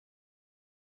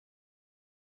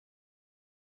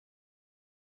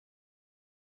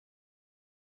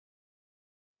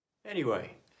Anyway,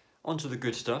 on to the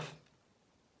good stuff.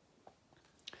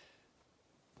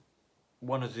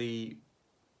 One of the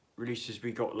releases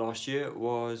we got last year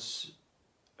was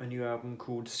a new album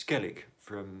called Skellig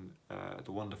from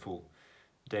the wonderful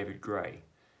David Gray.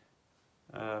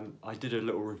 I did a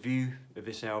little review of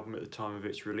this album at the time of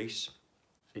its release.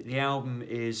 The album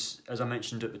is, as I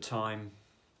mentioned at the time,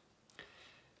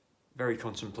 very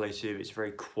contemplative, it's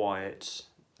very quiet,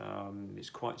 it's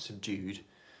quite subdued.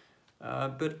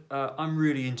 But I'm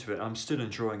really into it. I'm still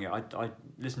enjoying it. I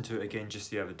listened to it again just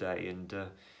the other day, and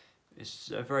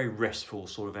it's a very restful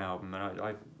sort of album, and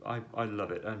I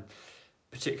love it. And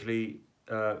particularly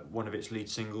one of its lead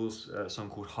singles, a song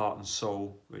called Heart and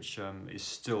Soul, which is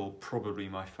still probably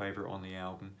my favourite on the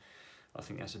album. I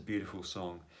think that's a beautiful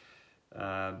song.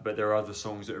 But there are other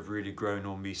songs that have really grown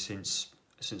on me since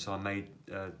I made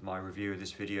my review of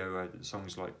this video.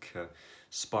 Songs like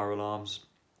Spiral Arms.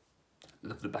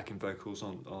 Love the backing vocals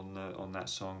on that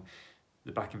song.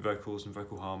 The backing vocals and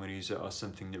vocal harmonies are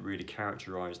something that really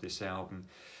characterise this album.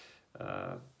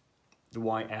 The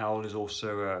White Owl is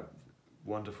also a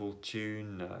wonderful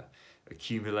tune.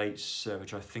 Accumulates,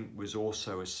 which I think was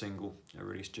also a single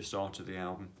released just after the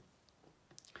album.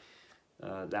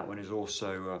 That one is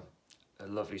also a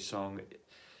lovely song.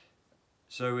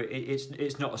 So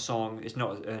it's not a song. It's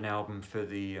not an album for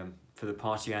the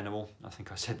party animal. I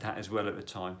think I said that as well at the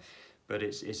time. But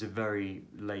it's a very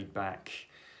laid back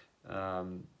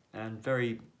and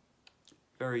very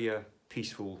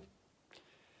peaceful,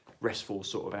 restful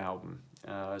sort of album.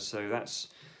 So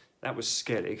that was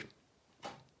Skellig.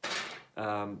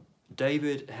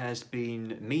 David has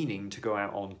been meaning to go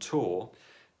out on tour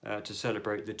to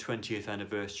celebrate the 20th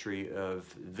anniversary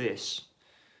of this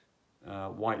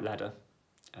White Ladder,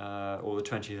 or the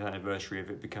 20th anniversary of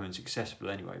it becoming successful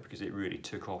anyway, because it really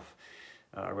took off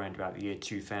around about the year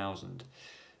 2000,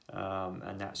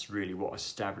 and that's really what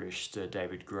established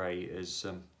David Gray as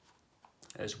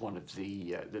one of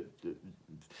the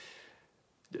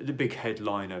big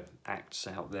headliner acts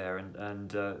out there, and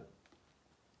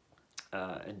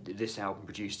this album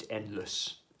produced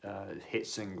endless hit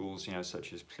singles, you know,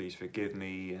 such as Please Forgive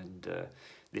Me and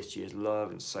This Year's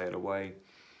Love and Sail Away.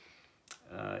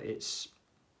 It's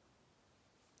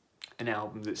an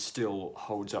album that still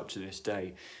holds up to this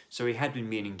day. So he had been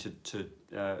meaning to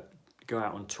go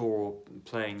out on tour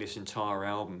playing this entire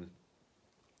album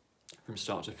from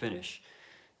start to finish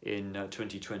in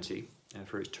 2020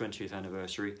 for its 20th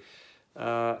anniversary.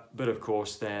 But of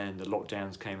course then the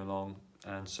lockdowns came along,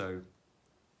 and so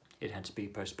it had to be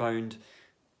postponed.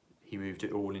 He moved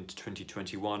it all into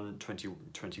 2021.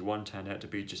 2021 turned out to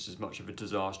be just as much of a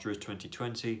disaster as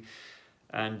 2020,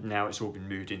 and now it's all been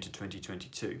moved into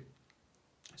 2022.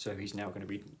 So he's now going to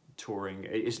be touring.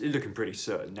 It's looking pretty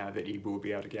certain now that he will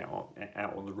be able to get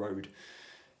out on the road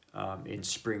in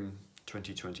spring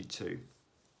 2022.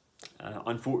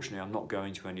 Unfortunately, I'm not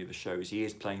going to any of the shows. He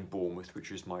is playing Bournemouth,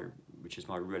 which is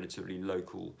my relatively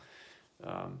local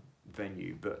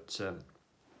venue, but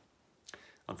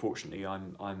unfortunately,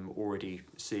 I'm already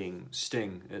seeing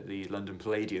Sting at the London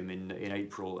Palladium in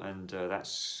April, and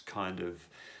that's kind of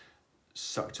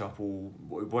sucked up all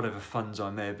whatever funds I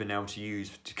may have been able to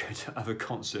use to go to other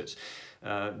concerts.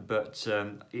 But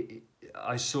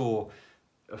I saw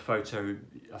a photo,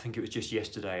 I think it was just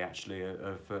yesterday actually,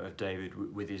 of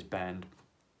David with his band.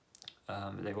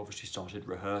 They've obviously started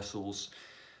rehearsals,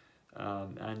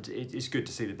 and it's good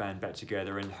to see the band back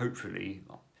together, and hopefully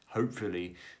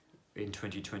in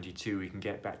 2022 we can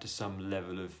get back to some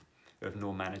level of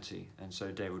normality, and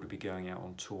so David will be going out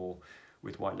on tour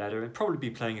with White Ladder, and probably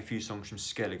be playing a few songs from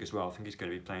Skellig as well. I think he's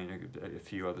going to be playing a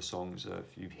few other songs, a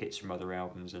few hits from other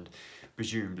albums, and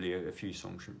presumably a few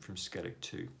songs from Skellig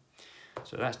too.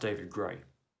 So that's David Gray.